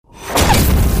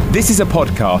This is a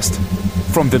podcast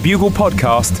from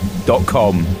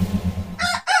thebuglepodcast.com.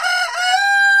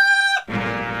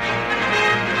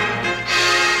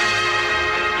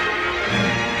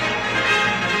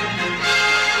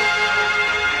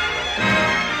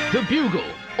 The Bugle,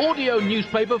 audio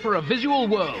newspaper for a visual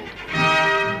world.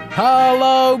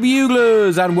 Hello,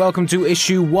 Buglers, and welcome to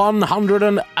issue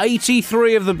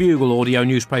 183 of The Bugle, audio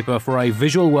newspaper for a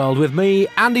visual world, with me,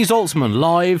 Andy Zaltzman,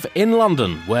 live in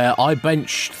London, where I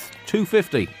benched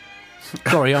 250.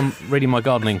 Sorry, I'm reading my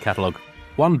gardening catalogue.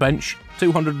 One bench,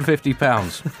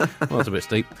 £250. Well, that's a bit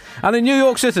steep. And in New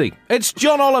York City, it's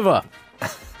John Oliver.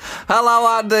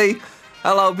 Hello, Andy.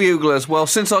 Hello, Buglers. Well,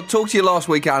 since I talked to you last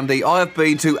week, Andy, I have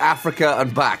been to Africa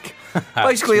and back.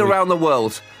 Basically around the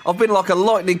world. I've been like a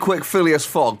lightning-quick Phileas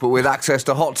Fogg, but with access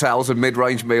to hot towels and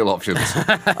mid-range meal options.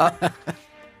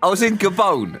 I was in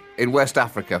Gabon in West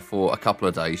Africa for a couple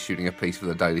of days shooting a piece for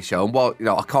the Daily Show. And while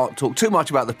I can't talk too much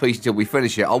about the piece until we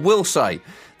finish it, I will say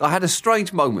that I had a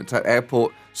strange moment at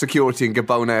airport security in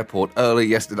Gabon Airport early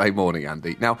yesterday morning,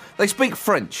 Andy. Now, they speak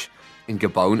French in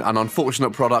Gabon, an unfortunate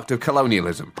product of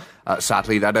colonialism.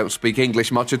 Sadly, they don't speak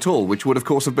English much at all, which would, of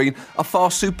course, have been a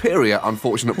far superior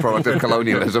unfortunate product of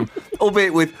colonialism,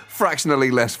 albeit with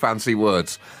fractionally less fancy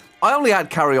words. I only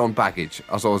had carry-on baggage,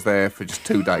 as I was there for just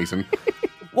 2 days, and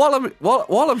while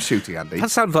I'm shooting, Andy... That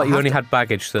sounds like you only had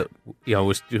baggage that,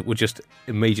 would just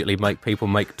immediately make people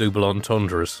make double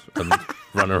entendres and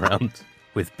run around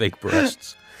with big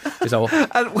breasts. Is that what...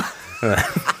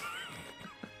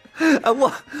 And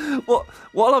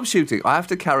while I'm shooting, I have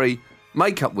to carry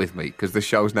makeup with me because the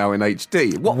show's now in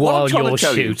HD. While you're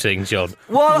shooting, John.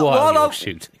 While you're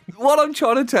shooting. What I'm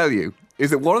trying to tell you is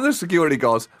that one of the security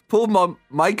guards pulled my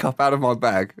makeup out of my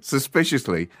bag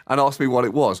suspiciously and asked me what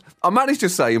it was. I managed to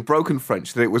say in broken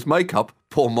French that it was makeup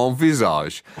pour mon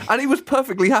visage, and he was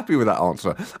perfectly happy with that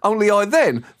answer. Only I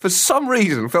then, for some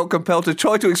reason, felt compelled to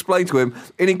try to explain to him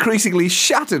in increasingly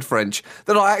shattered French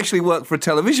that I actually worked for a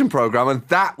television programme and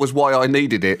that was why I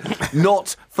needed it,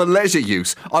 not for leisure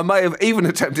use. I may have even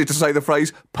attempted to say the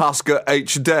phrase parce que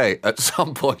HD at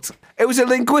some point. It was a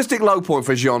linguistic low point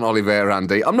for Jean Oliver,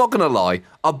 Andy. I'm not going to lie.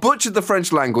 I butchered the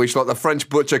French language like the French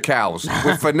butcher cows,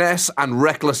 with finesse and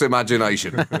reckless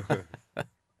imagination.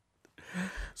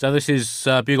 So this is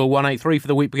Bugle 183 for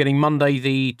the week beginning Monday,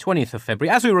 the 20th of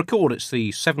February. As we record, it's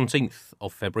the 17th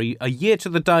of February, a year to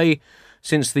the day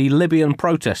since the Libyan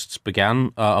protests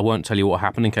began. I won't tell you what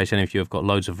happened in case any of you have got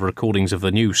loads of recordings of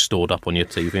the news stored up on your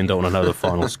TV and don't want to know the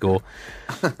final score.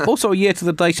 Also a year to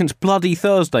the day since Bloody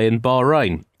Thursday in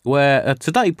Bahrain, where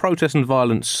today protests and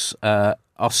violence are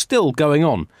still going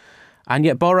on. And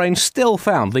yet Bahrain still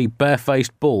found the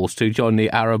barefaced balls to join the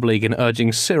Arab League in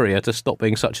urging Syria to stop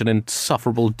being such an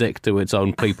insufferable dick to its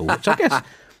own people, which I guess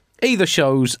either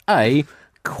shows, A,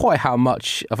 quite how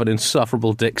much of an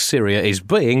insufferable dick Syria is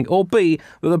being, or B,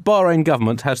 that the Bahrain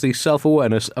government has the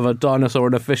self-awareness of a dinosaur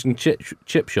in a fish and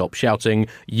chip shop shouting,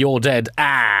 "You're dead,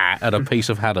 ah!" at a piece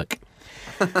of haddock.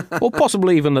 Or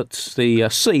possibly even that the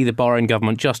Bahrain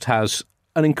government just has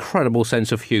an incredible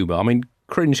sense of humour. I mean,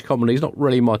 cringe comedy is not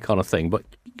really my kind of thing, but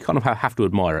you kind of have to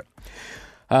admire it.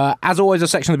 As always, a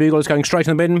section of the Bugle is going straight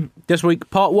in the bin. This week,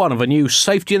 part 1 of a new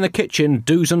Safety in the Kitchen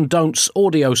Do's and Don'ts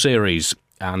audio series.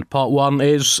 And part 1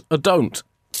 is a don't.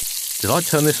 Did I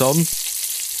turn this on?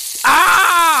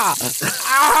 Ah!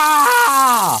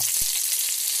 Ah!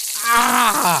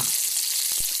 Ah!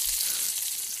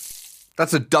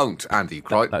 That's a don't, Andy,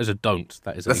 right? That is a don't.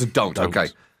 That's a don't, okay.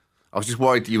 I was just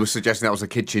worried you were suggesting that was a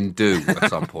kitchen do at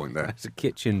some point there. It's a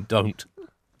kitchen don't.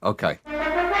 Okay.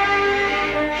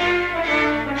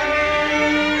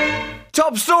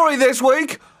 Top story this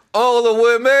week. All the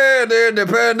women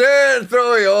independent,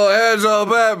 throw your hands up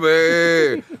at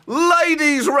me.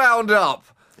 Ladies roundup.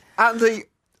 Andy,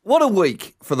 what a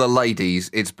week for the ladies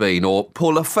it's been, or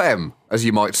pour la femme, as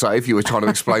you might say, if you were trying to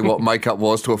explain what makeup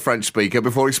was to a French speaker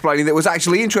before explaining that it was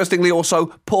actually, interestingly, also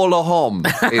pour la homme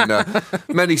in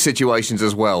many situations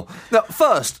as well. Now,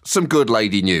 first, some good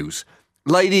lady news.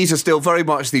 Ladies are still very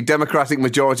much the democratic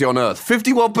majority on Earth.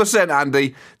 51%,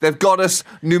 Andy. They've got us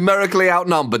numerically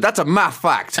outnumbered. That's a math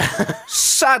fact.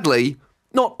 Sadly,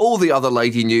 not all the other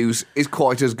lady news is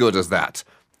quite as good as that.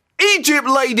 Egypt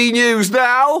lady news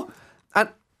now! And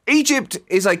Egypt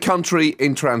is a country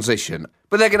in transition,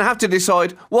 but they're going to have to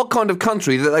decide what kind of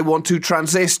country that they want to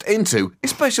transist into,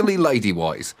 especially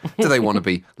lady-wise. Do they want to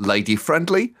be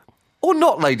lady-friendly or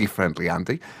not lady-friendly,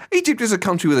 Andy? Egypt is a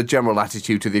country with a general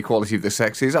attitude to the equality of the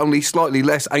sexes, only slightly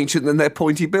less ancient than their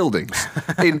pointy buildings.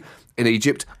 In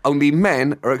Egypt, only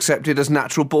men are accepted as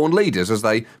natural-born leaders, as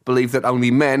they believe that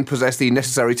only men possess the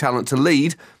necessary talent to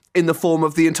lead, in the form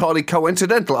of the entirely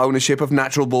coincidental ownership of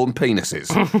natural-born penises.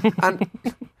 And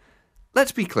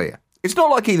let's be clear. It's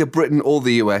not like either Britain or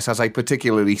the US has a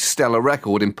particularly stellar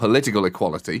record in political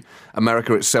equality.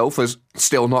 America itself has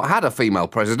still not had a female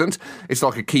president. It's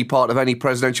like a key part of any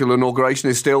presidential inauguration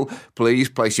is still, please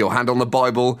place your hand on the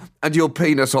Bible and your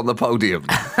penis on the podium.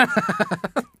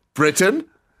 Britain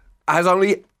has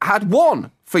only had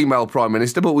one female prime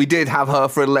minister, but we did have her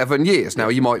for 11 years. Now,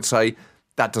 you might say,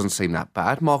 that doesn't seem that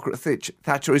bad. Margaret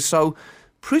Thatcher is so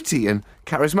pretty and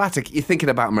charismatic. You're thinking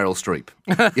about Meryl Streep.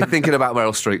 You're thinking about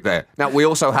Meryl Streep there. Now, we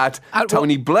also had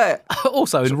Tony Blair.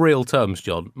 Also, in real terms,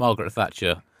 John, Margaret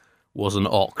Thatcher was an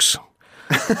ox.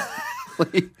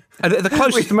 The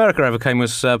closest America ever came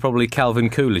was probably Calvin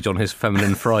Coolidge on his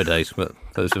Feminine Fridays, but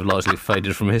those have largely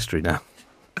faded from history now.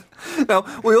 Now,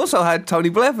 we also had Tony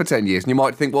Blair for 10 years, and you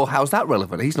might think, well, how's that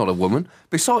relevant? He's not a woman.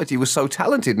 Besides, he was so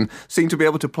talented and seemed to be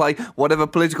able to play whatever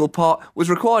political part was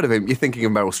required of him. You're thinking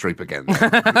of Meryl Streep again.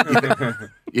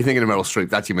 You're thinking of Meryl Streep.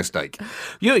 That's your mistake.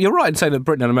 You're right in saying that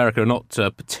Britain and America are not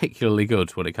particularly good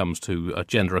when it comes to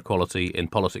gender equality in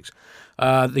politics.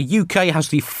 The UK has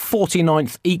the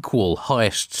 49th equal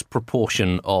highest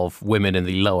proportion of women in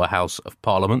the lower house of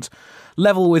Parliament,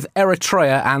 level with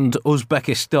Eritrea and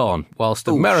Uzbekistan, whilst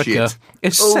America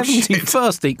is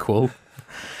 71st equal.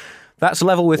 That's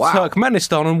level with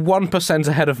Turkmenistan and 1%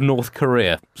 ahead of North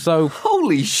Korea. So,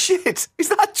 holy shit, is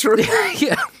that true?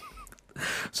 Yeah.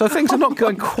 So things are not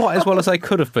going quite as well as they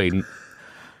could have been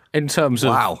in terms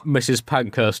of Mrs.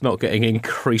 Pankhurst not getting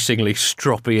increasingly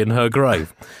stroppy in her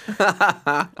grave.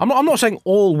 I'm not saying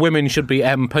all women should be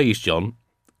MPs, John.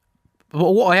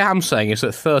 But what I am saying is that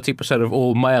 30% of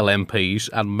all male MPs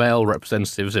and male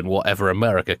representatives in whatever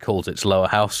America calls its lower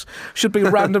house should be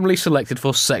randomly selected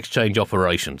for sex change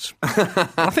operations.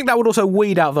 I think that would also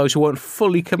weed out those who weren't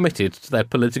fully committed to their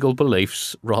political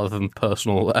beliefs rather than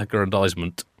personal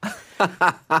aggrandisement.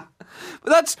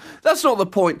 But that's not the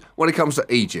point when it comes to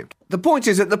Egypt. The point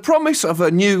is that the promise of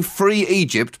a new free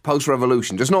Egypt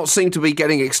post-revolution does not seem to be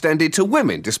getting extended to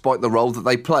women, despite the role that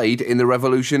they played in the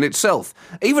revolution itself.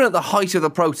 Even at the height of the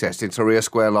protest in Tahrir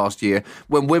Square last year,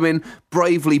 when women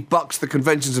bravely bucked the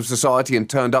conventions of society and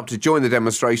turned up to join the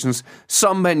demonstrations,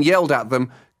 some men yelled at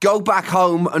them, "Go back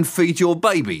home and feed your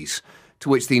babies," to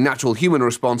which the natural human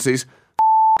response is,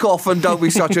 "F*** off and don't be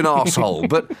such an arsehole."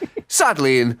 But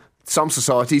sadly, in some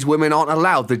societies, women aren't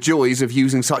allowed the joys of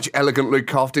using such elegantly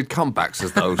crafted comebacks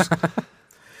as those.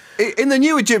 In the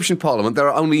new Egyptian parliament, there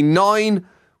are only 9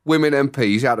 women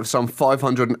MPs out of some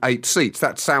 508 seats.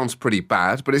 That sounds pretty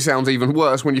bad, but it sounds even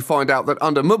worse when you find out that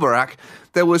under Mubarak,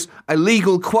 there was a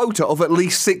legal quota of at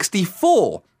least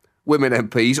 64 women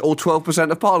MPs, or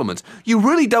 12% of parliament. You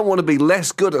really don't want to be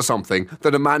less good at something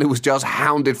than a man who was just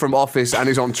hounded from office and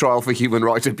is on trial for human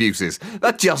rights abuses.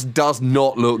 That just does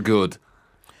not look good.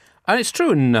 And it's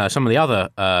true in some of the other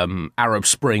Arab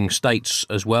Spring states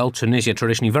as well. Tunisia,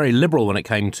 traditionally very liberal when it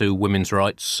came to women's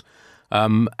rights,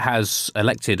 has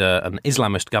elected an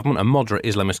Islamist government, a moderate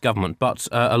Islamist government. But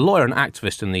a lawyer and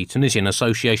activist in the Tunisian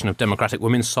Association of Democratic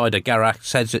Women, Saida Garak,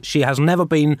 says that she has never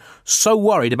been so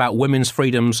worried about women's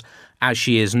freedoms as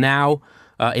she is now.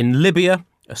 In Libya,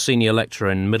 a senior lecturer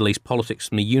in Middle East politics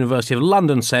from the University of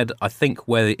London said, "I think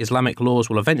where the Islamic laws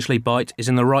will eventually bite is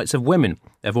in the rights of women.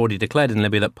 They've already declared in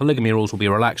Libya that polygamy rules will be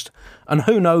relaxed, and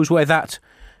who knows where that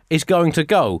is going to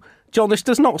go." John, this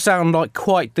does not sound like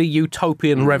quite the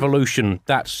utopian revolution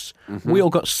that's we all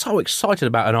got so excited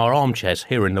about in our armchairs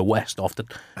here in the West after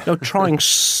trying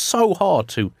so hard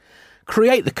to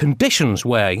create the conditions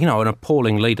where, an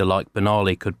appalling leader like Ben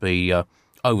Ali could be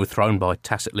overthrown by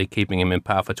tacitly keeping him in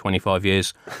power for 25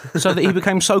 years, so that he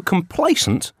became so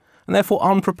complacent and therefore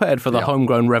unprepared for the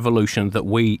homegrown revolution that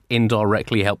we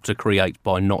indirectly helped to create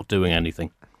by not doing anything.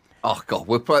 Oh, God,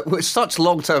 we're such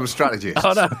long-term strategists.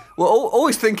 I know. We're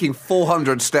always thinking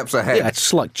 400 steps ahead. Yeah,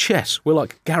 it's like chess. We're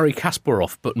like Garry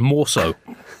Kasparov, but more so.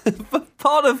 But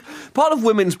part of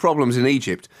women's problems in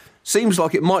Egypt seems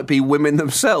like it might be women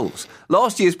themselves.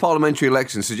 Last year's parliamentary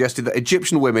election suggested that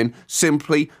Egyptian women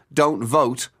simply don't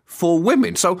vote for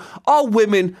women. So are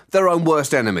women their own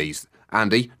worst enemies,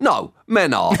 Andy? No,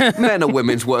 men are. Men are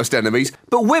women's worst enemies,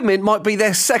 but women might be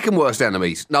their second worst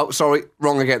enemies. No, sorry,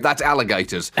 wrong again. That's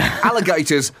alligators.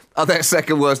 Alligators are their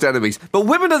second worst enemies, but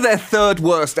women are their third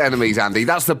worst enemies, Andy.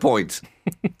 That's the point.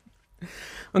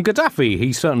 And Gaddafi,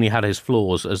 he certainly had his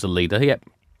flaws as a leader. He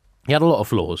had a lot of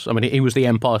flaws. I mean, he was the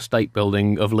Empire State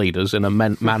Building of leaders in a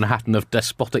Manhattan of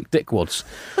despotic dickwads.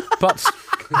 But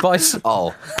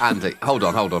Oh, Andy, hold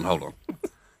on.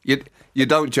 You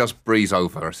don't just breeze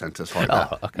over a sentence like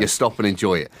that. Okay. You stop and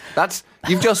enjoy it.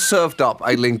 You've just served up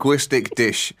a linguistic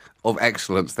dish of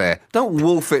excellence there. Don't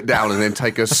wolf it down and then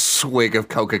take a swig of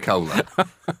Coca-Cola.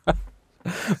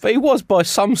 But he was, by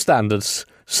some standards,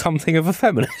 something of a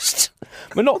feminist.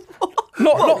 I mean, not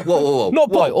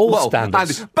by all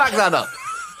standards. Andy, back that up.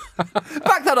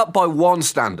 Back that up by one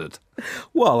standard.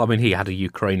 Well, I mean, he had a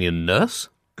Ukrainian nurse.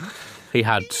 He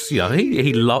had,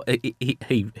 he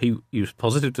used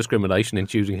positive discrimination in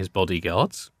choosing his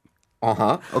bodyguards.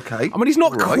 Okay. I mean, he's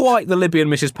not quite the Libyan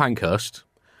Mrs. Pankhurst.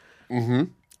 Mm-hmm.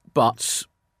 But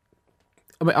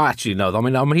I mean, actually, no. I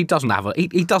mean, he doesn't have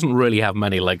he doesn't really have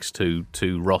many legs to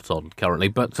rot on currently.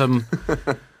 But well,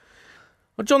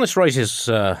 John, this raises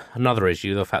another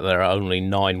issue: the fact there are only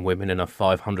 9 women in a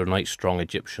 508-strong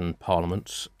Egyptian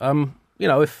parliament.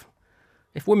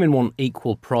 If women want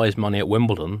equal prize money at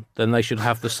Wimbledon, then they should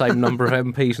have the same number of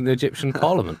MPs in the Egyptian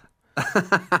parliament.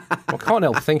 I can't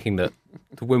help thinking that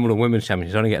the Wimbledon Women's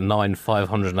Champions only get 9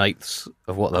 508ths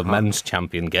of what the men's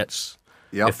champion gets,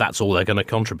 if that's all they're going to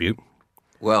contribute.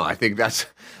 Well, I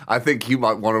think you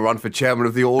might want to run for chairman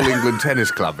of the All England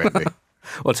Tennis Club, Andy.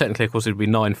 Well, technically, of course, it'd be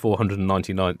 9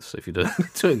 499ths if you're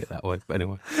doing it that way. But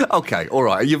anyway. Okay, all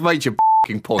right. You've made your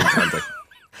point, Andy.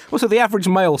 Well, so the average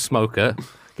male smoker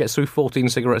gets through 14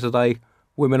 cigarettes a day.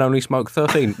 Women only smoke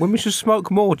 13. Women should smoke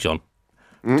more, John.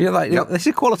 Do you know that? This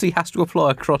equality has to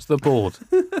apply across the board.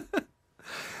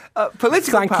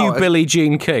 Thank you, Billie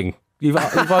Jean King. You've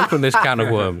opened this can of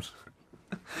worms.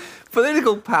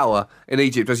 Political power in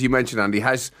Egypt, as you mentioned, Andy,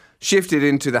 has shifted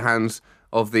into the hands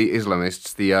of the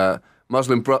Islamists. The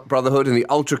Muslim Brotherhood and the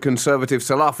ultra-conservative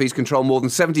Salafis control more than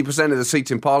 70% of the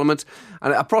seats in Parliament,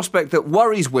 and a prospect that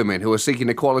worries women who are seeking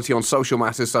equality on social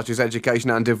matters such as education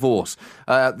and divorce.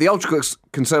 The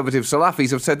ultra-conservative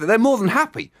Salafis have said that they're more than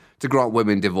happy to grant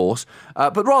women divorce,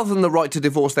 but rather than the right to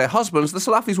divorce their husbands, the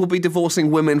Salafis will be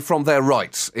divorcing women from their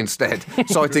rights instead,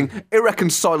 citing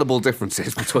irreconcilable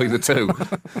differences between the two.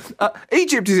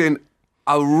 Egypt is in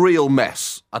a real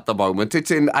mess at the moment.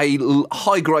 It's in a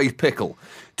high-grade pickle.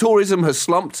 Tourism has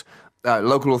slumped.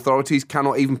 Local authorities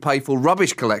cannot even pay for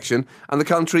rubbish collection, and the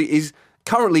country is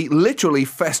currently literally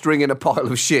festering in a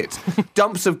pile of shit.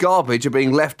 Dumps of garbage are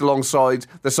being left alongside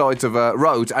the sides of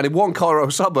roads, and in one Cairo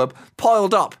suburb,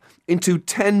 piled up into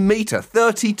 10-metre,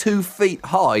 32 feet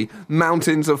high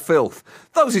mountains of filth.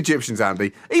 Those Egyptians,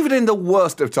 Andy, even in the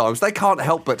worst of times, they can't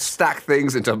help but stack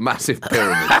things into massive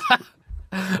pyramids.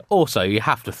 Also, you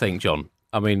have to think, John,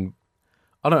 I mean,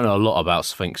 I don't know a lot about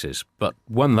sphinxes, but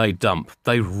when they dump,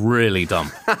 they really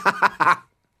dump.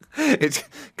 It's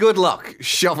good luck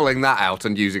shoveling that out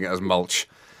and using it as mulch.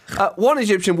 One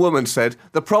Egyptian woman said,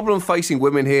 the problem facing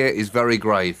women here is very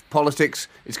grave. Politics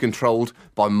is controlled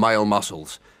by male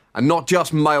muscles. And not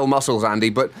just male muscles, Andy,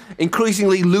 but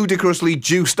increasingly ludicrously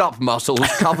juiced up muscles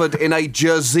covered in a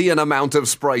Jerseyan amount of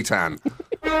spray tan.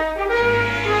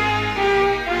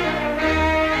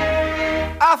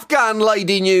 Afghan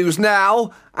lady news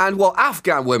now. And, well,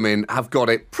 Afghan women have got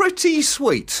it pretty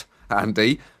sweet,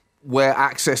 Andy, where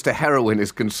access to heroin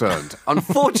is concerned.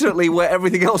 Unfortunately, where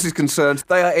everything else is concerned,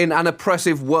 they are in an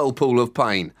oppressive whirlpool of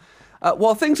pain.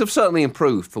 While things have certainly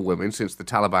improved for women since the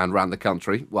Taliban ran the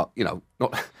country, well, they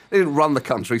didn't run the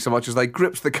country so much as they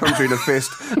gripped the country in a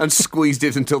fist and squeezed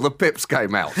it until the pips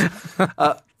came out.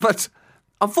 But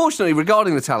unfortunately,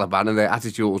 regarding the Taliban and their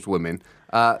attitude towards women,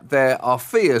 there are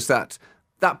fears that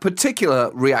particular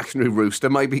reactionary rooster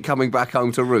may be coming back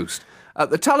home to roost.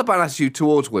 The Taliban attitude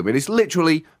towards women is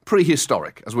literally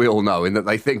prehistoric, as we all know, in that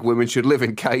they think women should live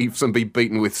in caves and be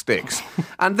beaten with sticks.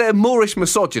 And their Moorish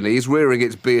misogyny is rearing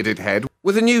its bearded head,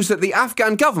 with the news that the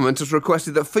Afghan government has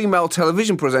requested that female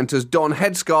television presenters don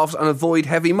headscarves and avoid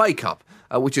heavy makeup,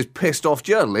 which has pissed off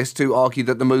journalists who argue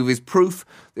that the move is proof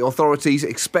the authorities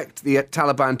expect the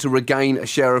Taliban to regain a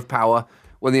share of power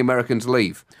when the Americans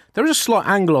leave. There is a slight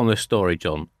angle on this story,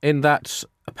 John, in that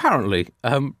apparently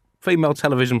female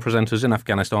television presenters in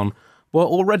Afghanistan were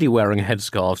already wearing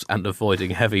headscarves and avoiding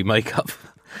heavy makeup.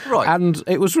 Right. And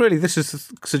it was really, this is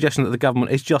the suggestion that the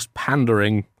government is just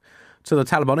pandering to the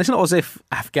Taliban. It's not as if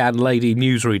Afghan lady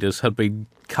newsreaders had been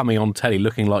coming on telly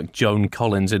looking like Joan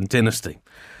Collins in Dynasty.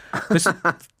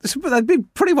 They've been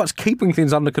pretty much keeping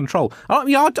things under control. I've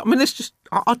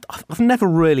never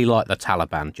really liked the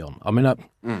Taliban, John. I mean,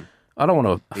 I don't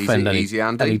want to offend any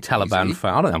Taliban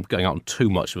fan. I don't think I'm going out on too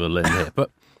much of a limb here,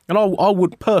 but I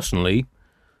would personally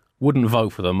wouldn't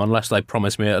vote for them unless they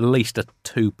promised me at least a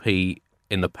 2p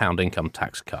in the pound income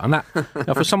tax cut. And that,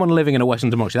 for someone living in a Western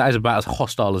democracy, that is about as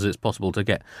hostile as it's possible to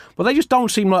get. But they just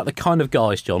don't seem like the kind of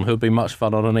guys, John, who would be much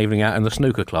fun on an evening out in the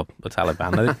snooker club, the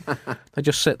Taliban. They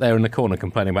just sit there in the corner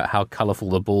complaining about how colourful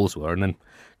the balls were and then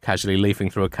casually leafing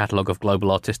through a catalogue of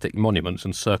global artistic monuments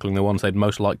and circling the ones they'd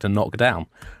most like to knock down.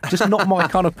 Just not my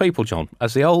kind of people, John.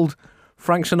 As the old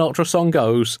Frank Sinatra song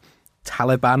goes,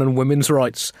 Taliban and women's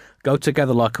rights go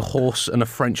together like a horse and a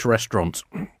French restaurant.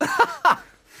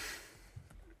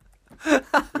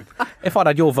 If I'd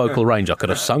had your vocal range, I could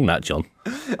have sung that, John.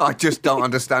 I just don't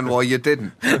understand why you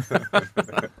didn't.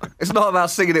 It's not about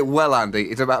singing it well, Andy.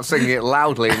 It's about singing it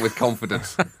loudly and with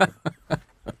confidence.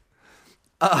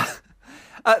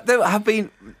 There have been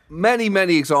many,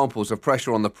 many examples of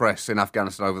pressure on the press in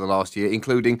Afghanistan over the last year,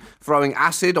 including throwing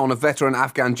acid on a veteran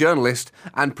Afghan journalist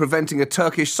and preventing a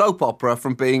Turkish soap opera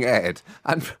from being aired.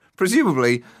 And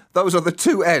presumably, those are the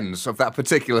two ends of that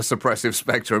particular suppressive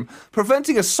spectrum.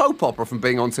 Preventing a soap opera from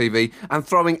being on TV and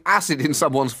throwing acid in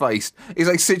someone's face is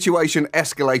a situation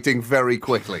escalating very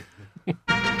quickly.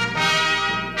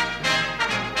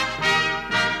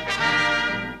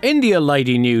 India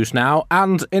lady news now,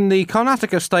 and in the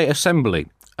Karnataka State Assembly,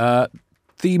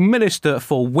 the Minister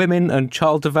for Women and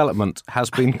Child Development has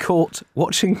been caught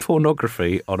watching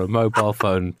pornography on a mobile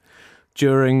phone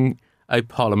during a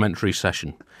parliamentary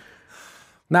session.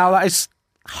 Now, that is,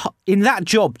 in that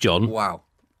job, John, Wow.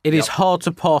 it is hard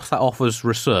to pass that off as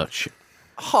research.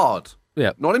 Hard.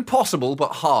 Yeah. Not impossible,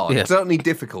 but hard. Yeah. Certainly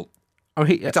difficult. Oh,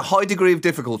 It's a high degree of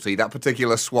difficulty, that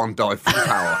particular swan dive from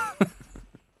power.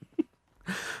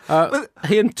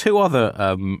 He and two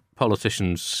other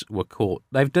politicians were caught.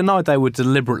 They've denied they were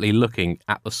deliberately looking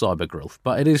at the cyber growth,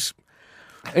 but it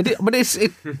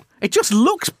just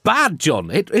looks bad, John.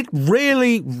 It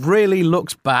really, really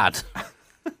looks bad.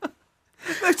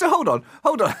 So hold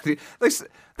on.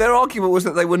 Their argument was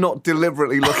that they were not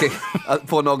deliberately looking at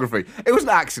pornography. It was an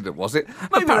accident, was it?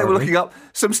 Maybe they were looking up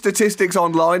some statistics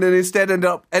online and instead ended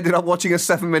up watching a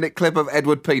 7-minute clip of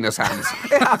Edward Penis Hands.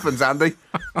 It happens, Andy.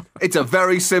 It's a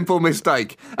very simple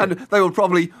mistake. And they were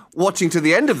probably watching to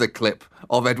the end of the clip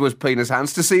of Edward's Penis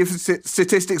Hands to see if the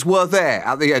statistics were there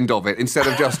at the end of it, instead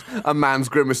of just a man's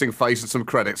grimacing face and some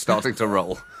credits starting to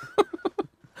roll.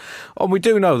 And we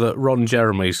do know that Ron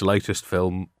Jeremy's latest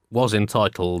film was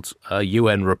entitled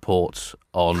UN Report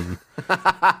on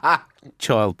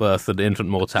Childbirth and Infant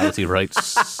Mortality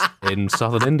Rates in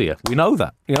Southern India. We know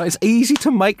that. You know, it's easy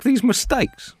to make these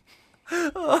mistakes.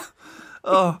 I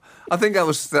think that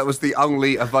was the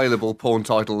only available porn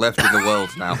title left in the world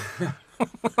now.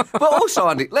 But also,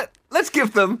 Andy, let's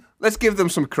give them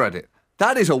some credit.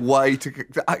 That is a way to...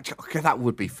 Okay, that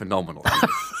would be phenomenal.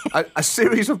 a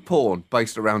series of porn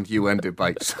based around UN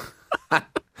debates.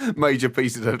 Major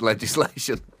pieces of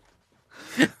legislation.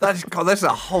 That's a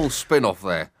whole spin-off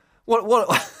there. What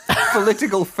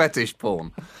political fetish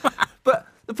porn. But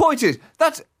the point is,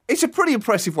 it's a pretty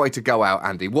impressive way to go out,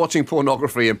 Andy, watching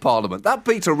pornography in Parliament. That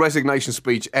beats a resignation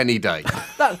speech any day.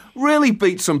 That really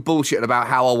beats some bullshit about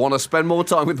how I want to spend more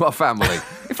time with my family.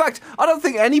 In fact, I don't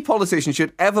think any politician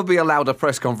should ever be allowed a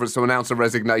press conference to announce a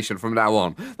resignation from now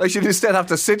on. They should instead have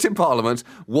to sit in Parliament,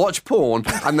 watch porn,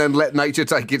 and then let nature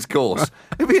take its course.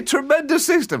 It'd be a tremendous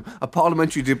system. A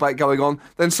parliamentary debate going on,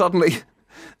 then suddenly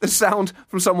the sound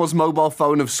from someone's mobile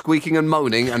phone of squeaking and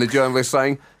moaning and a journalist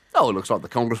saying, "Oh, it looks like the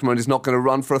congressman is not going to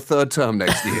run for a third term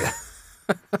next year."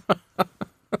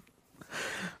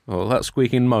 Well, that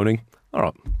squeaking and moaning. All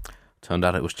right. Turned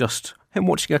out it was just him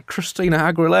watching a Christina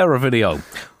Aguilera video.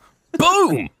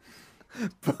 Boom!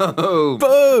 Boom.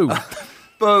 Boom!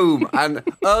 Boom. And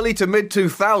early to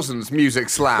mid-2000s music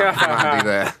slam from Andy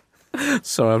there.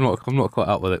 Sorry, I'm not quite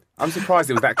up with it. I'm surprised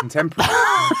it was that contemporary.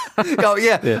 Oh,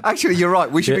 yeah. Actually, you're right.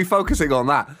 We should be focusing on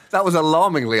that. That was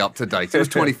alarmingly up to date. It was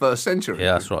 21st century.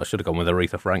 Yeah, that's right. I should have gone with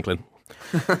Aretha Franklin.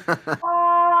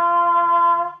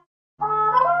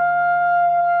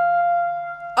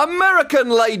 American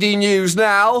lady news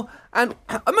now. And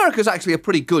America's actually a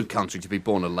pretty good country to be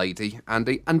born a lady,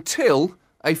 Andy, until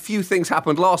a few things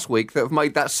happened last week that have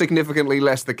made that significantly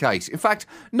less the case. In fact,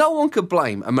 no one could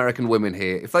blame American women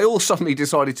here if they all suddenly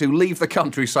decided to leave the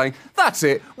country saying, "That's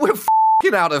it, we're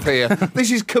f***ing out of here. This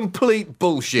is complete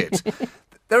bullshit."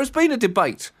 There has been a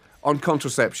debate on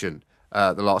contraception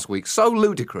the last week, so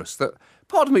ludicrous that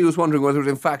part of me was wondering whether it was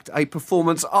in fact a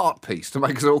performance art piece to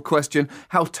make us all question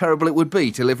how terrible it would be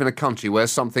to live in a country where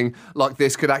something like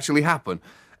this could actually happen.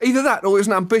 Either that or it was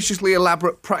an ambitiously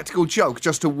elaborate practical joke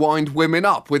just to wind women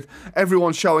up, with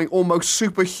everyone showing almost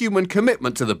superhuman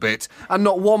commitment to the bit and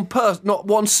not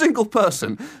one single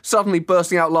person suddenly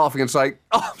bursting out laughing and saying,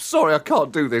 "Oh, I'm sorry, I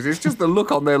can't do this. It's just the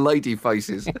look on their lady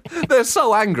faces." They're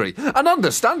so angry, and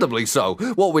understandably so.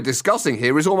 What we're discussing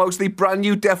here is almost the brand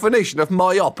new definition of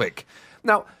myopic.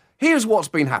 Now, here's what's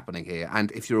been happening here,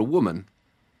 and if you're a woman,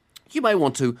 you may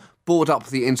want to board up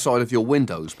the inside of your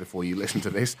windows before you listen to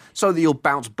this, so that you'll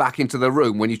bounce back into the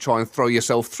room when you try and throw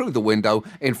yourself through the window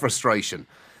in frustration.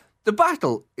 The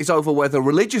battle is over whether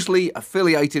religiously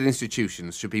affiliated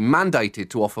institutions should be mandated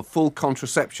to offer full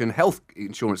contraception health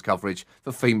insurance coverage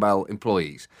for female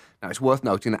employees. Now, it's worth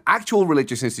noting that actual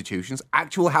religious institutions,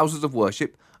 actual houses of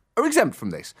worship, are exempt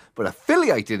from this, but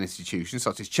affiliated institutions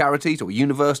such as charities or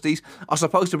universities are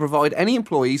supposed to provide any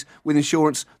employees with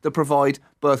insurance that provide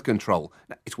birth control.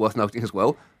 Now, it's worth noting as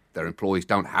well, their employees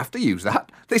don't have to use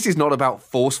that. This is not about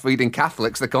force-feeding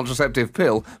Catholics the contraceptive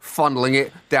pill, funneling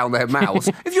it down their mouths.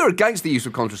 If you're against the use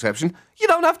of contraception, you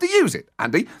don't have to use it,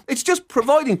 Andy. It's just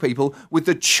providing people with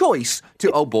the choice to...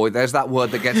 Oh boy, there's that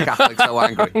word that gets Catholics so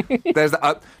angry. There's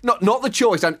that, not the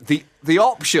choice, and the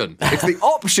option. It's the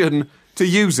option to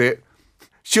use it,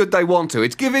 should they want to.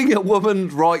 It's giving a woman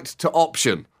right to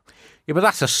option. Yeah, but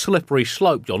that's a slippery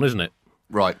slope, John, isn't it?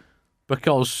 Right.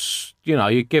 Because,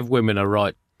 you give women a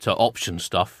right to option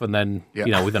stuff, and then,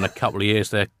 within a couple of years,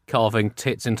 they're carving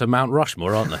tits into Mount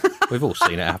Rushmore, aren't they? We've all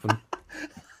seen it happen.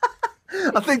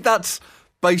 I think that's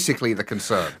basically the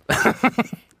concern.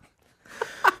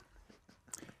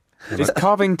 Is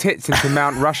carving tits into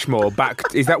Mount Rushmore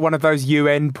is that one of those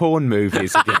UN porn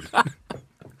movies again?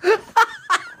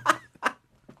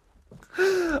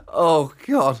 Oh,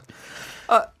 God.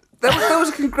 There was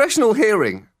a congressional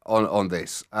hearing on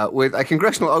this with a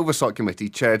congressional oversight committee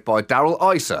chaired by Darrell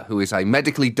Issa, who is a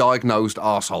medically diagnosed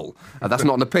arsehole. That's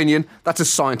not an opinion, that's a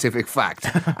scientific fact.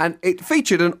 And it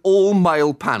featured an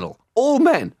all-male panel. All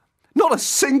men. Not a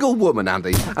single woman,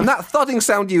 Andy. And that thudding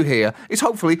sound you hear is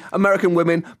hopefully American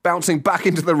women bouncing back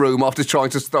into the room after trying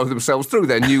to throw themselves through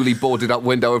their newly boarded up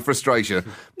window in frustration.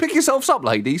 Pick yourselves up,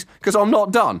 ladies, because I'm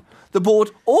not done. The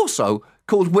board also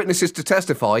called witnesses to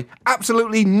testify,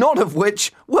 absolutely none of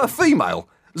which were female.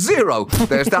 Zero.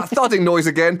 There's that thudding noise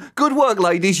again. Good work,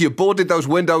 ladies. You boarded those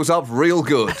windows up real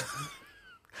good.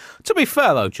 To be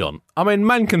fair, though, John, I mean,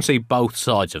 men can see both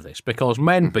sides of this, because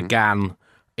men began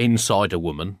inside a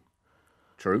woman.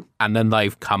 True. And then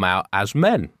they've come out as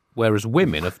men, whereas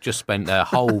women have just spent their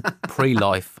whole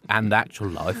pre-life and actual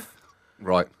life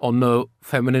on the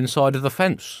feminine side of the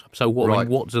fence. So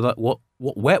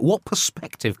what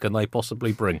perspective can they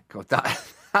possibly bring? God,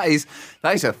 that is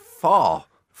a far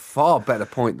better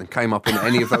point than came up in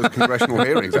any of those congressional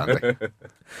hearings, Andy.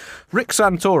 Rick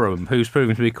Santorum, who's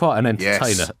proven to be quite an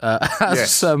entertainer,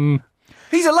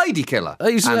 he's a lady killer,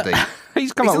 Andy.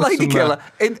 He's a lady killer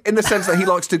in the sense that he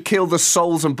likes to kill the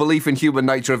souls and belief in human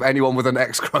nature of anyone with an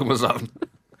X chromosome.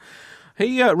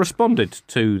 He responded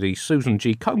to the Susan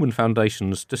G. Komen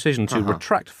Foundation's decision to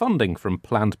retract funding from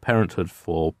Planned Parenthood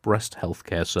for breast health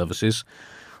care services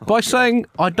by saying,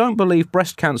 "I don't believe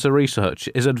breast cancer research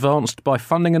is advanced by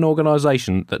funding an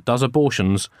organisation that does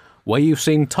abortions where you've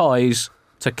seen ties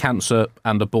to cancer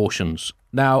and abortions."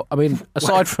 Now, I mean,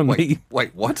 aside from the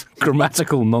what?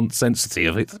 grammatical nonsensity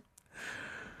of it,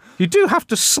 you do have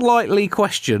to slightly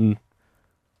question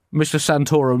Mr.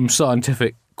 Santorum's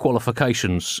scientific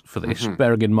qualifications for this,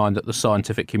 bearing in mind that the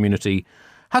scientific community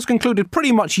has concluded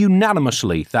pretty much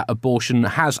unanimously that abortion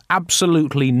has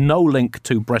absolutely no link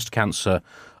to breast cancer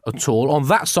at all. On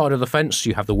that side of the fence,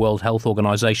 you have the World Health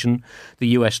Organization, the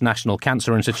US National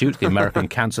Cancer Institute, the American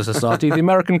Cancer Society, the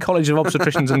American College of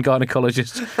Obstetricians and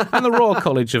Gynecologists, and the Royal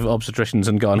College of Obstetricians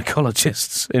and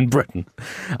Gynecologists in Britain.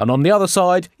 And on the other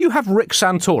side, you have Rick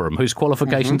Santorum, whose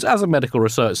qualifications as a medical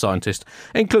research scientist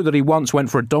include that he once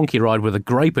went for a donkey ride with a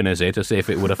grape in his ear to see if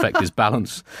it would affect his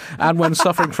balance. And when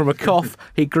suffering from a cough,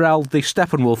 he growled the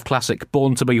Steppenwolf classic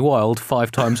Born to be Wild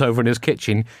 5 times over in his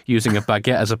kitchen, using a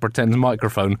baguette as a pretend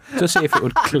microphone to see if it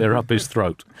would clear up his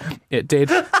throat. It did,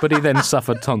 but he then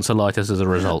suffered tonsillitis as a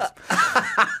result.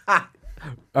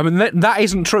 I mean, that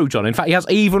isn't true, John. In fact, he has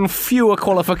even fewer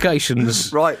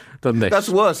qualifications than this. That's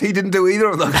worse. He didn't do either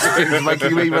of those things,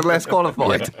 making him even less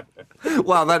qualified.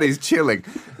 Wow, that is chilling.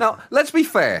 Now, let's be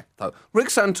fair, though. Rick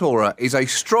Santora is a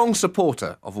strong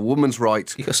supporter of a woman's right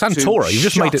Santora, to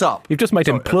shut up. You've just made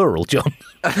him plural, John.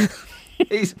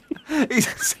 He's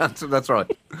that's right.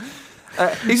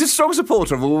 He's a strong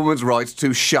supporter of a woman's right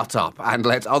to shut up and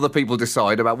let other people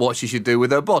decide about what she should do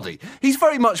with her body. He's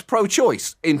very much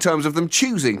pro-choice in terms of them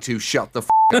choosing to shut the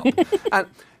up. And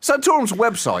Santorum's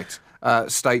website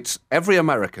states every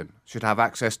American should have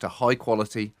access to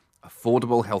high-quality,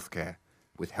 affordable healthcare,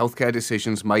 with healthcare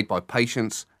decisions made by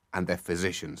patients and their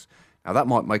physicians. Now, that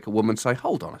might make a woman say,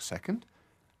 hold on a second.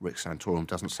 Rick Santorum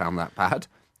doesn't sound that bad.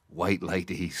 Wait,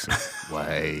 ladies,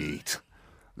 wait.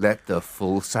 Let the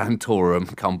full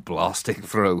Santorum come blasting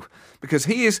through. Because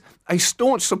he is a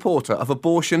staunch supporter of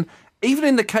abortion, even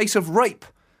in the case of rape.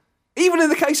 Even in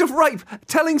the case of rape,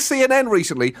 telling CNN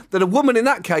recently that a woman in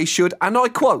that case should, and I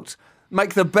quote,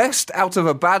 make the best out of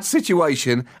a bad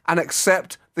situation and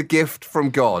accept the gift from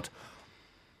God.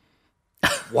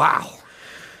 Wow.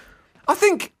 I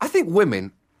think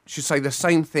women should say the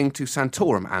same thing to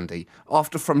Santorum, Andy,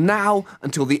 after from now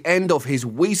until the end of his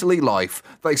weaselly life,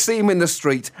 they see him in the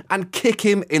street and kick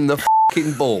him in the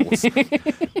fucking balls.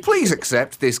 Please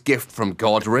accept this gift from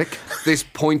God, Rick, this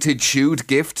pointed-shoed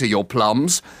gift to your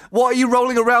plums. Why are you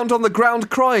rolling around on the ground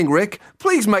crying, Rick?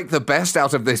 Please make the best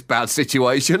out of this bad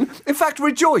situation. In fact,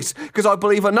 rejoice, because I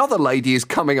believe another lady is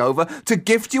coming over to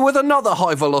gift you with another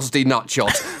high-velocity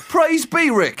nutshot. Praise be,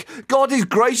 Rick. God is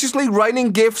graciously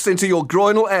raining gifts into your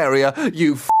groinal area,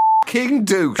 you fucking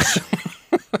douche.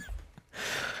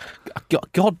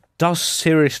 God does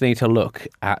seriously need to look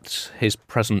at his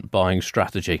present buying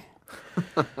strategy.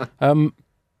 Having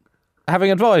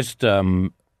advised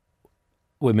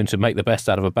women to make the best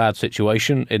out of a bad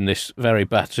situation in this very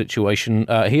bad situation,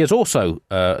 he has also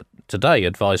today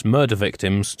advised murder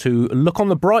victims to look on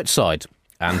the bright side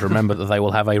and remember that they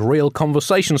will have a real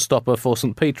conversation stopper for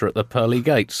St. Peter at the pearly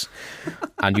gates.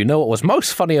 And you know what was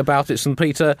most funny about it, St.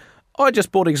 Peter? I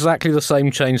just bought exactly the same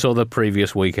chainsaw the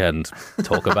previous weekend.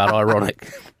 Talk about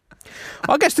ironic.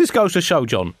 I guess this goes to show,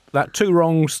 John, that two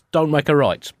wrongs don't make a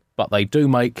right, but they do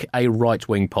make a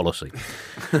right-wing policy.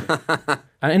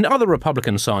 And in other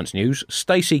Republican science news,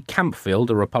 Stacey Campfield,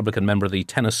 a Republican member of the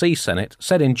Tennessee Senate,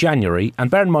 said in January,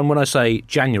 and bear in mind when I say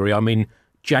January, I mean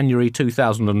January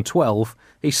 2012,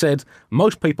 he said,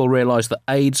 most people realise that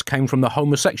AIDS came from the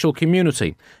homosexual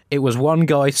community. It was one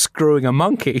guy screwing a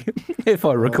monkey, if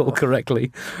I recall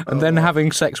correctly, and then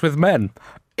having sex with men.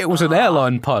 It was an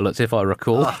airline pilot, if I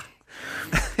recall.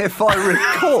 If I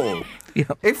recall.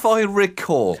 Yep. If I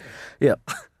recall. Yeah.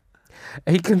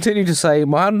 He continued to say,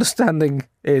 my understanding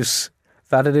is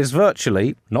that it is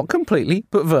virtually, not completely,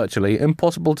 but virtually,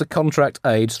 impossible to contract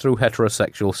AIDS through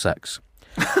heterosexual sex.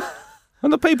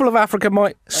 And the people of Africa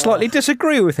might slightly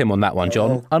disagree with him on that one,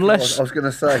 John. Unless God, I was going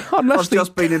to say, I've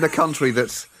just been in a country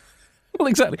that's well,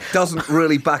 exactly doesn't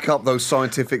really back up those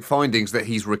scientific findings that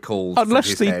he's recalled.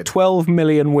 Unless the head. 12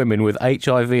 million women with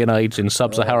HIV and AIDS in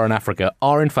sub-Saharan Africa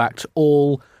are in fact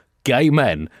all gay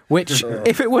men, which,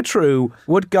 if it were true,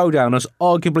 would go down as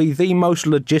arguably the most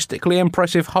logistically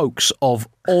impressive hoax of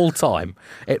all time.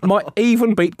 It might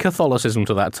even beat Catholicism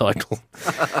to that title.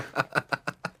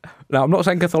 Now, I'm not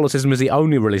saying Catholicism is the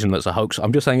only religion that's a hoax.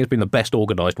 I'm just saying it's been the best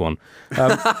organised one.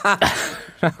 And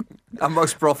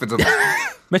most profitable.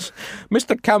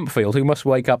 Mr. Campfield, who must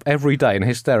wake up every day in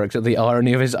hysterics at the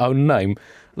irony of his own name,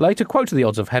 later quoted the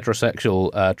odds of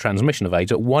heterosexual transmission of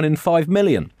AIDS at 1 in 5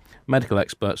 million. Medical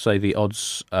experts say the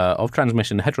odds of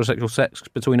transmission in heterosexual sex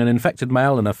between an infected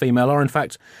male and a female are, in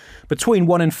fact, between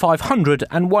 1 in 500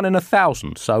 and 1 in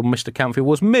 1,000. So Mr. Campfield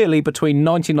was merely between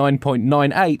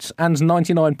 99.98 and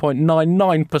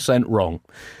 99.99% wrong.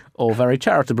 Or, very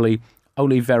charitably,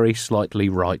 only very slightly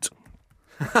right.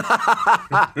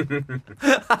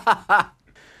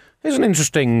 Here's an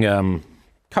interesting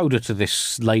coda to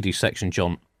this ladies section,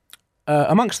 John.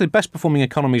 Amongst the best-performing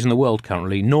economies in the world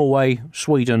currently, Norway,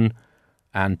 Sweden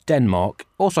and Denmark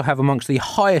also have amongst the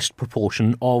highest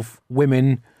proportion of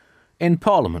women in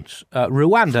Parliament.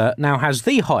 Rwanda now has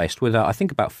the highest, with I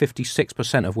think about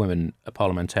 56% of women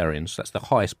parliamentarians. That's the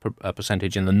highest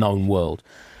percentage in the known world.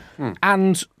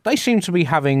 And they seem to be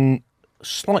having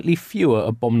slightly fewer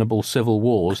abominable civil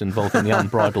wars involving the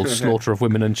unbridled slaughter of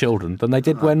women and children than they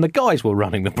did when the guys were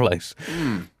running the place.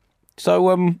 So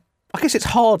I guess it's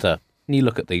harder, when you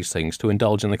look at these things, to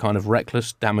indulge in the kind of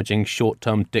reckless, damaging,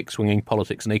 short-term, dick-swinging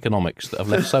politics and economics that have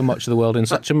left so much of the world in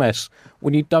such a mess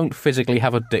when you don't physically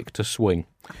have a dick to swing.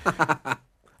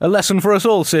 A lesson for us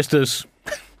all, sisters.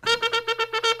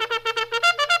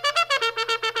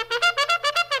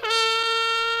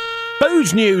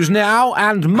 Booze news now,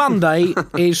 and Monday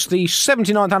is the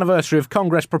 79th anniversary of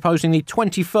Congress proposing the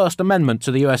 21st Amendment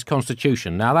to the US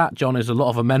Constitution. Now that, John, is a lot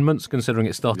of amendments, considering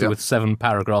it started with 7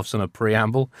 paragraphs and a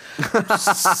preamble.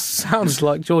 Sounds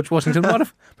like George Washington might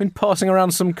have been passing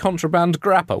around some contraband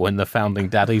grappa when the founding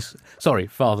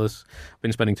fathers,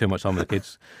 been spending too much time with the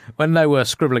kids, when they were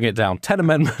scribbling it down. 10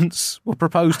 amendments were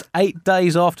proposed 8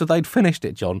 days after they'd finished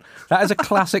it, John. That is a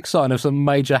classic sign of some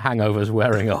major hangovers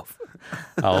wearing off.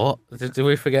 Oh, what? Did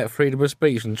we forget freedom of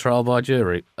speech and trial by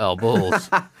jury? Oh, balls.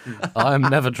 I am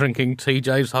never drinking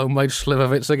TJ's homemade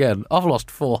Slivovitz again. I've lost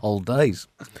 4 whole days.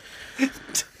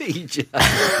 TJ.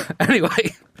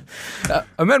 Anyway,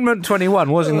 Amendment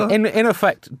 21 was in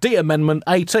effect de-Amendment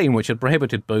 18, which had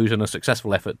prohibited booze in a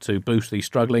successful effort to boost the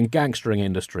struggling gangstering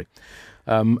industry.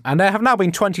 And there have now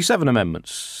been 27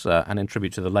 amendments, and in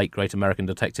tribute to the late great American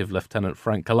detective Lieutenant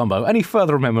Frank Colombo, any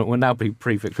further amendment will now be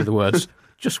prefixed with the words,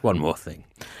 just one more thing.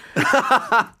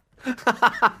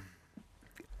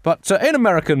 But in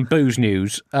American booze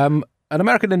news, an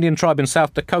American Indian tribe in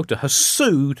South Dakota has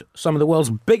sued some of the world's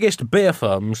biggest beer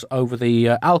firms over the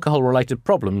alcohol-related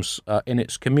problems in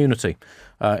its community.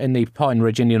 In the Pine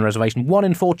Ridge Indian Reservation, 1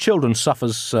 in 4 children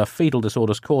suffers fetal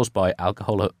disorders caused by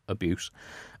alcohol abuse.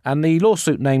 And the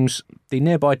lawsuit names the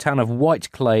nearby town of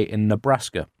White Clay in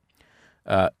Nebraska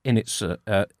in its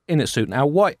suit.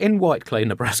 Now, in White Clay,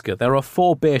 Nebraska, there are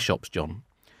 4 beer shops, John.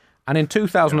 And in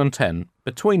 2010,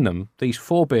 between them, these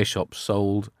 4 beer shops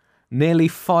sold nearly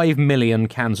 5 million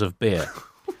cans of beer.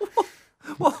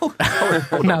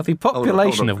 Now, the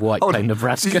population of White Clay,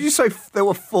 Nebraska... Did you say there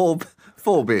were 4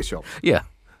 beer shops? Yeah.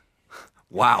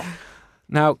 Wow.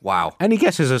 Now, wow. Any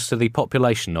guesses as to the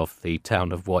population of the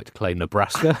town of White Clay,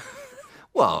 Nebraska?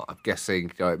 Well, I'm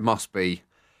guessing it must be...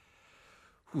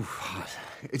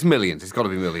 It's millions. It's got to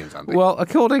be millions, Andy. Well,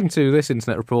 according to this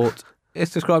internet report,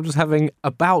 it's described as having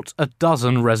about a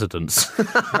dozen residents.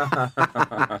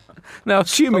 Now,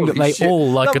 assuming that they all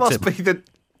like a tip... That must be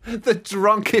the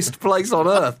drunkest place on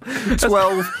earth.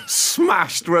 12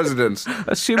 smashed residents.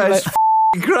 It's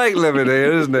great living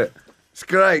here, isn't it? It's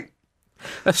great.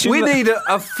 We need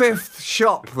a 5th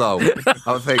shop, though,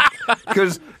 I think,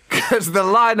 because the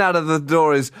line out of the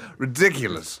door is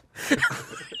ridiculous.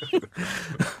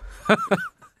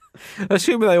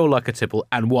 Assuming they all like a tipple,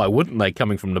 and why wouldn't they,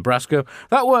 coming from Nebraska,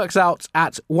 that works out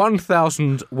at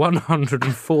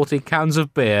 1,140 cans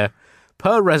of beer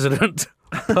per resident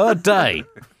per day.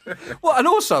 Well, and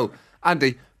also,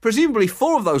 Andy, presumably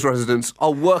 4 of those residents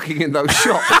are working in those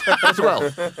shops as well.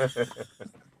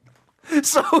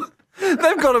 So...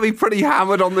 they've got to be pretty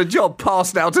hammered on the job,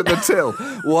 passed out at the till.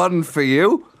 1 for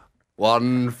you,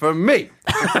 1 for me.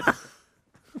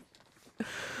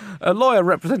 A lawyer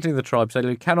representing the tribe said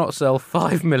you cannot sell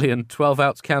 5 million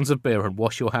 12-ounce cans of beer and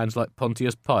wash your hands like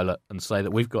Pontius Pilate and say that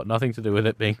we've got nothing to do with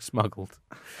it being smuggled.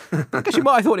 I guess you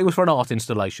might have thought it was for an art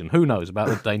installation. Who knows about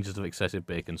the dangers of excessive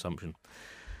beer consumption.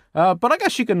 But I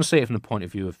guess you can see it from the point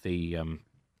of view of the...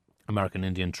 American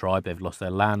Indian tribe. They've lost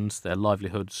their lands, their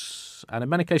livelihoods, and in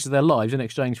many cases their lives in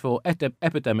exchange for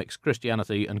epidemics,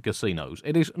 Christianity and casinos.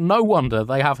 It is no wonder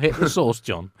they have hit the source,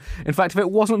 John. In fact, if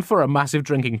it wasn't for a massive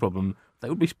drinking problem, they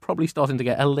would be probably starting to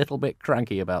get a little bit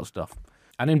cranky about stuff.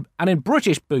 And in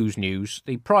British booze news,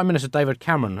 the Prime Minister David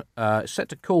Cameron is set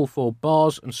to call for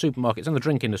bars and supermarkets and the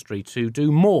drink industry to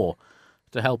do more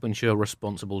to help ensure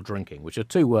responsible drinking, which are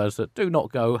 2 words that do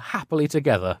not go happily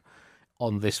together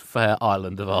on this fair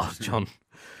island of ours, John.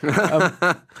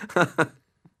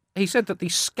 He said that the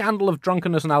scandal of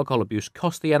drunkenness and alcohol abuse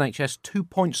cost the NHS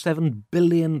 £2.7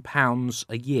 billion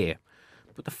a year.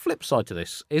 But the flip side to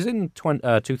this is in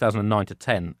 2009 to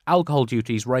 10, alcohol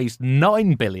duties raised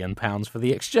 £9 billion for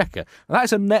the Exchequer. And that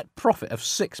is a net profit of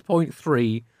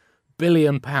 £6.3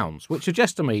 billion, which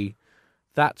suggests to me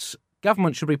that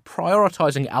government should be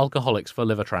prioritising alcoholics for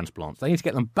liver transplants. They need to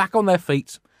get them back on their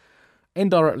feet,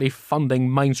 indirectly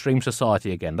funding mainstream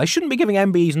society again. They shouldn't be giving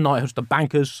MBEs and knighthoods to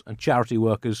bankers and charity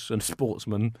workers and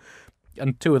sportsmen,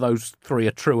 and 2 of those 3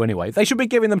 are true anyway. They should be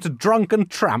giving them to drunken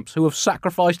tramps who have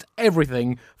sacrificed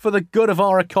everything for the good of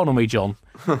our economy, John.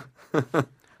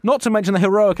 Not to mention the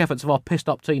heroic efforts of our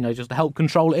pissed-up teenagers to help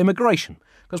control immigration,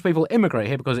 because people immigrate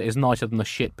here because it is nicer than the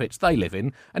shit pits they live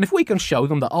in, and if we can show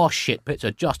them that our shit pits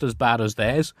are just as bad as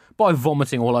theirs by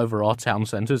vomiting all over our town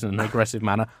centres in an aggressive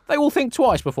manner, they will think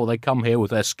twice before they come here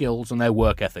with their skills and their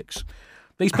work ethics.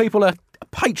 These people are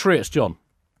patriots, John.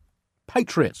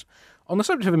 Patriots. On the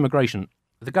subject of immigration,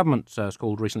 the government has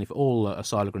called recently for all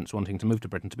asylum wanting to move to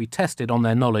Britain to be tested on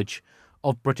their knowledge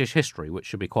of British history, which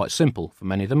should be quite simple for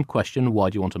many of them. Question,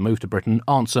 why do you want to move to Britain?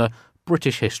 Answer,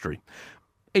 British history.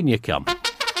 In you come.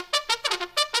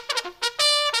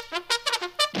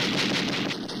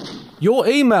 Your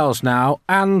emails now,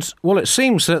 and, well, it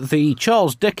seems that the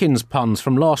Charles Dickens puns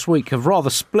from last week have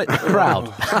rather split the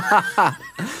crowd.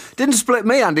 Didn't split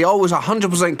me, Andy. I was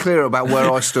 100% clear about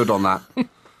where I stood on that.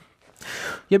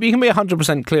 Yeah, but you can be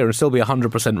 100% clear and still be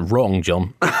 100% wrong,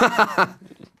 John.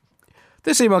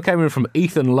 This email came in from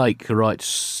Ethan Lake, who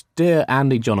writes, Dear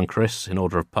Andy, John and Chris, in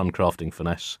order of pun crafting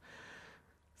finesse.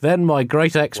 Then my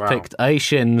great ex picked A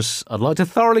Shins. I'd like to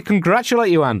thoroughly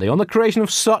congratulate you, Andy, on the creation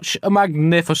of such a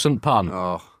magnificent pun.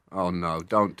 Oh no,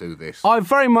 don't do this. I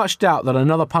very much doubt that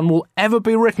another pun will ever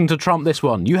be written to trump this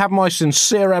one. You have my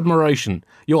sincere admiration.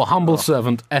 Your humble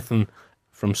servant, Ethan,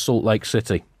 from Salt Lake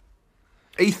City.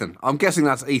 Ethan. I'm guessing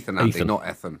that's Ethan, Andy, Ethan. not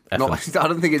Ethan. Ethan. I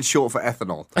don't think it's short for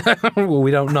ethanol. Well,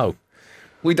 we don't know.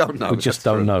 We don't know. We just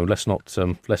don't know. Let's not.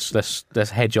 Let's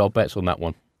hedge our bets on that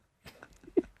one.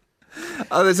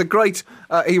 There's a great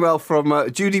email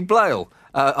from Judy Blale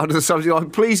under the subject line,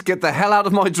 "Please get the hell out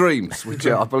of my dreams," which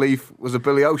I believe was a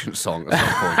Billy Ocean song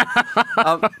at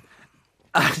some point.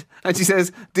 And she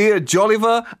says, "Dear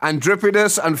Jolliver and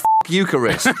Drippiness and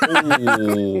Eucharist."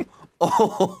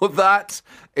 Oh, that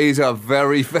is a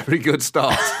very, very good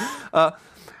start.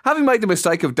 Having made the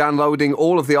mistake of downloading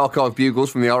all of the archive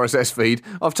bugles from the RSS feed,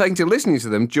 I've taken to listening to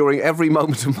them during every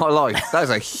moment of my life. That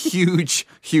is a huge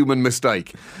human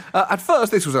mistake. At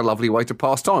first, this was a lovely way to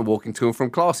pass time, walking to and from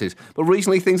classes, but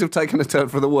recently things have taken a turn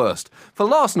for the worst. For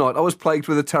last night, I was plagued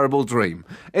with a terrible dream.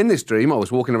 In this dream, I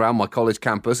was walking around my college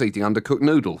campus eating undercooked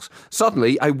noodles.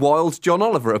 Suddenly, a wild John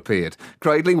Oliver appeared,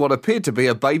 cradling what appeared to be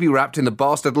a baby wrapped in the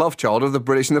bastard love child of the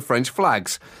British and the French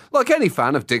flags. Like any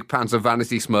fan of Dick Panzer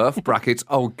Vanity Smurf, brackets,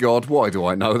 oh God, why do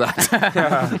I know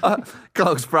that?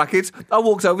 Close brackets, I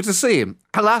walked over to see him.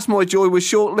 Alas, my joy was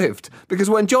short-lived, because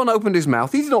when John opened his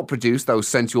mouth, he did not produce those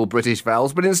sensual British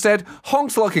vowels, but instead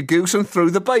honked like a goose and threw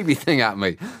the baby thing at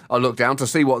me. I looked down to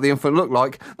see what the infant looked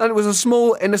like, and it was a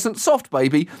small, innocent, soft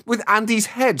baby with Andy's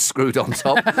head screwed on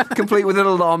top, complete with an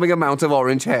alarming amount of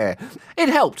orange hair. It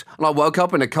helped, and I woke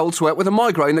up in a cold sweat with a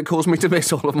migraine that caused me to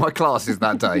miss all of my classes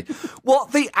that day.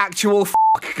 What the actual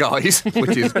guys,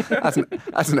 which is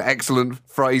that's an excellent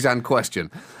phrase and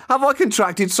question. Have I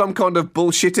contracted some kind of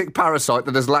bullshittic parasite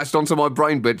that has latched onto my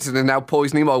brain bits and is now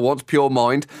poisoning my once pure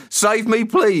mind? Save me,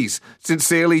 please.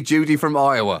 Sincerely, Judy from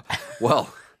Iowa.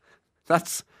 Well,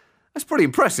 that's pretty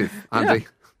impressive, Andy.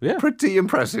 Yeah. Pretty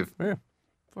impressive. Yeah.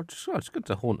 It's good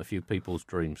to haunt a few people's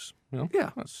dreams. You know? Yeah.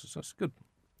 That's good.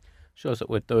 Shows that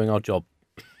we're doing our job.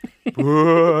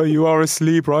 You are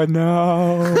asleep right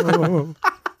now.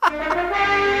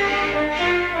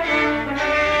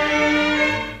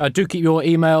 Do keep your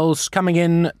emails coming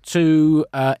in to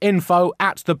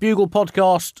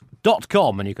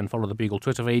info@thebuglepodcast.com, and you can follow the Bugle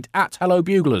Twitter feed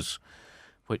 @HelloBuglers,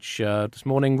 which this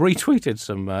morning retweeted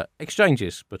some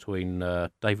exchanges between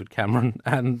David Cameron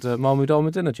and Mahmoud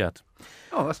Ahmadinejad.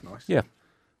 Oh, that's nice. Yeah,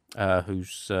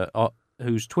 whose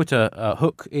Twitter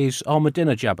hook is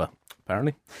Ahmadinejabber,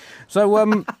 apparently.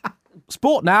 So,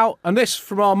 sport now, and this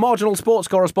from our marginal sports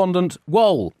correspondent,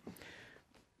 Wohl.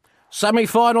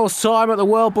 Semi-finals time at the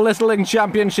World Belittling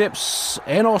Championships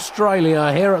in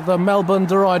Australia, here at the Melbourne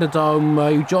Derrida Dome.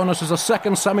 You join us as a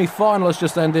second semi-final has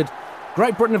just ended.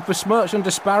 Great Britain have besmirched and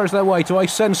disparaged their way to a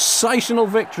sensational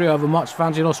victory over much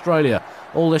fancied Australia.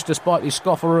 All this despite the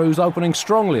Scofferoos opening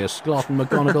strongly as Glarton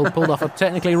McGonigal pulled off a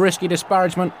technically risky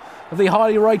disparagement of the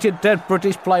highly rated dead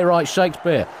British playwright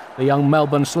Shakespeare. The young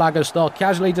Melbourne Slaggers star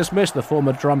casually dismissed the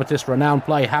former dramatist's renowned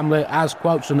play Hamlet as,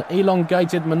 quotes, an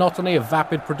elongated monotony of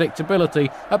vapid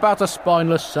predictability about a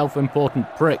spineless,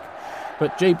 self-important prick.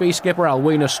 But GB skipper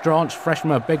Alwina Stranch, fresh from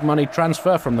a big money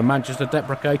transfer from the Manchester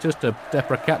Deprecators to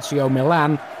Deprecatio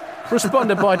Milan,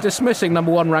 responded by dismissing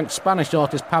number one ranked Spanish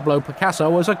artist Pablo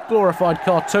Picasso as a glorified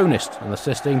cartoonist and the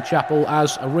Sistine Chapel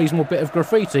as a reasonable bit of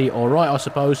graffiti, all right, I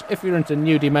suppose, if you're into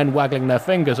nudie men waggling their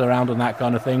fingers around and that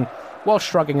kind of thing, while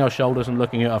shrugging her shoulders and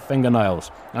looking at her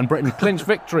fingernails. And Britain clinched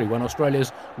victory when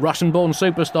Australia's Russian-born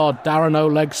superstar Darren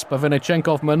Oleg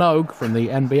Spavinichenkov-Minogue from the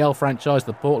NBL franchise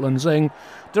the Portland Zing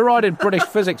derided British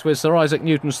physics with Sir Isaac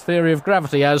Newton's theory of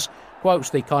gravity as,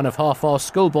 quotes, the kind of half-arsed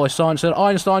schoolboy science that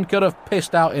Einstein could have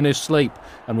pissed out in his sleep,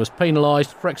 and was penalised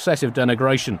for excessive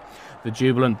denigration. The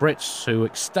jubilant Brits, who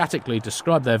ecstatically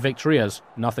described their victory as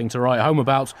nothing to write home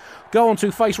about, go on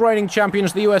to face reigning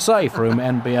champions the USA, for whom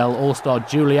NBL All-Star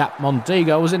Juliet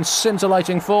Mondigo was in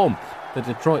scintillating form. The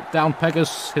Detroit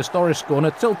Downpeggers' historic scorner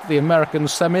tilted the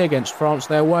Americans semi against France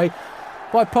their way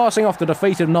by passing off the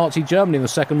defeat of Nazi Germany in the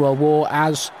Second World War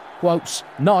as, quotes,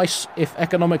 nice, if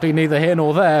economically neither here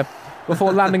nor there,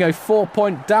 before landing a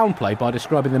 4-point downplay by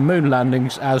describing the moon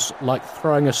landings as like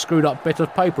throwing a screwed-up bit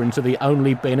of paper into the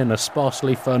only bin in a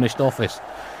sparsely furnished office.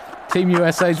 Team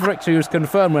USA's victory was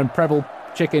confirmed when Preble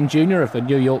Chicken Jr. of the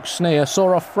New York Sneer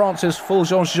saw off France's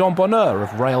Fulgence Jean Bonheur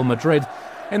of Real Madrid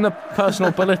in the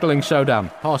personal belittling showdown,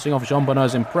 passing off Jean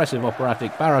Bonheur's impressive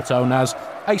operatic baritone as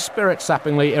a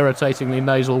spirit-sappingly, irritatingly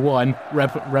nasal whine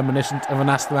reminiscent of an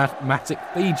asthmatic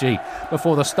Fiji,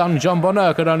 before the stunned Jean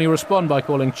Bonheur could only respond by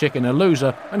calling Chicken a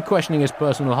loser and questioning his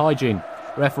personal hygiene.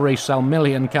 Referee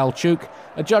Salmilian Kalchuk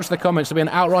adjudged the comments to be an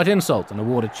outright insult and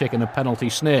awarded Chicken a penalty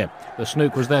sneer. The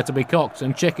snook was there to be cocked,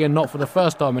 and Chicken, not for the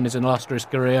first time in his illustrious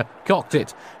career, cocked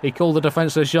it. He called the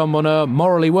defenceless Jean Monnet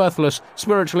morally worthless,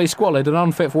 spiritually squalid and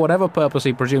unfit for whatever purpose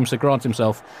he presumes to grant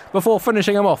himself, before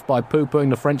finishing him off by poo-pooing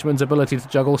the Frenchman's ability to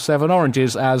juggle 7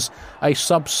 oranges as a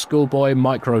sub-schoolboy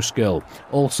micro-skill.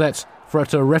 All set for a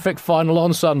terrific final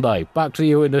on Sunday. Back to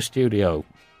you in the studio.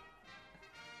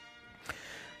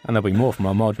 And there'll be more from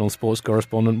our marginal sports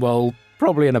correspondent, well,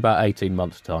 probably in about 18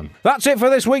 months' time. That's it for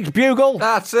this week's Bugle.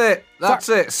 That's it.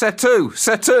 C'est tout.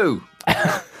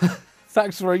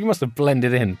 Thanks for... You must have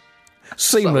blended in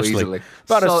seamlessly.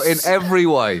 So easily. In every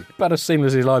way. About as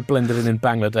seamlessly as I blended in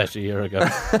Bangladesh a year ago.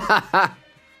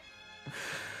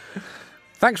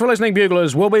 Thanks for listening,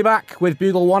 Buglers. We'll be back with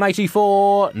Bugle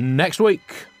 184 next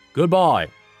week. Goodbye.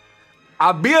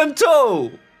 A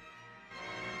bientôt.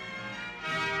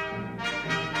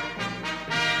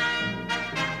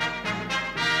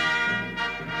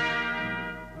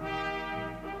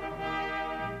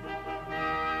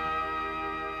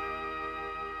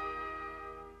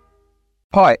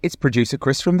 Hi, it's producer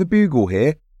Chris from The Bugle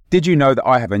here. Did you know that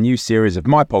I have a new series of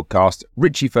my podcast,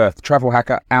 Richie Firth Travel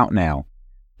Hacker, out now?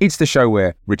 It's the show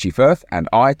where Richie Firth and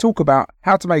I talk about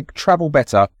how to make travel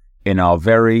better in our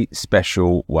very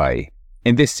special way.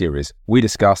 In this series, we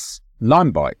discuss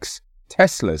Lime bikes,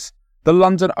 Teslas, the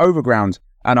London Overground,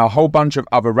 and a whole bunch of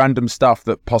other random stuff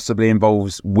that possibly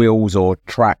involves wheels or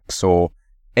tracks or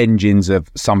engines of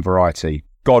some variety.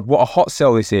 God, what a hot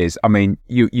sell this is. I mean,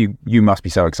 you must be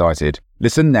so excited.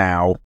 Listen now.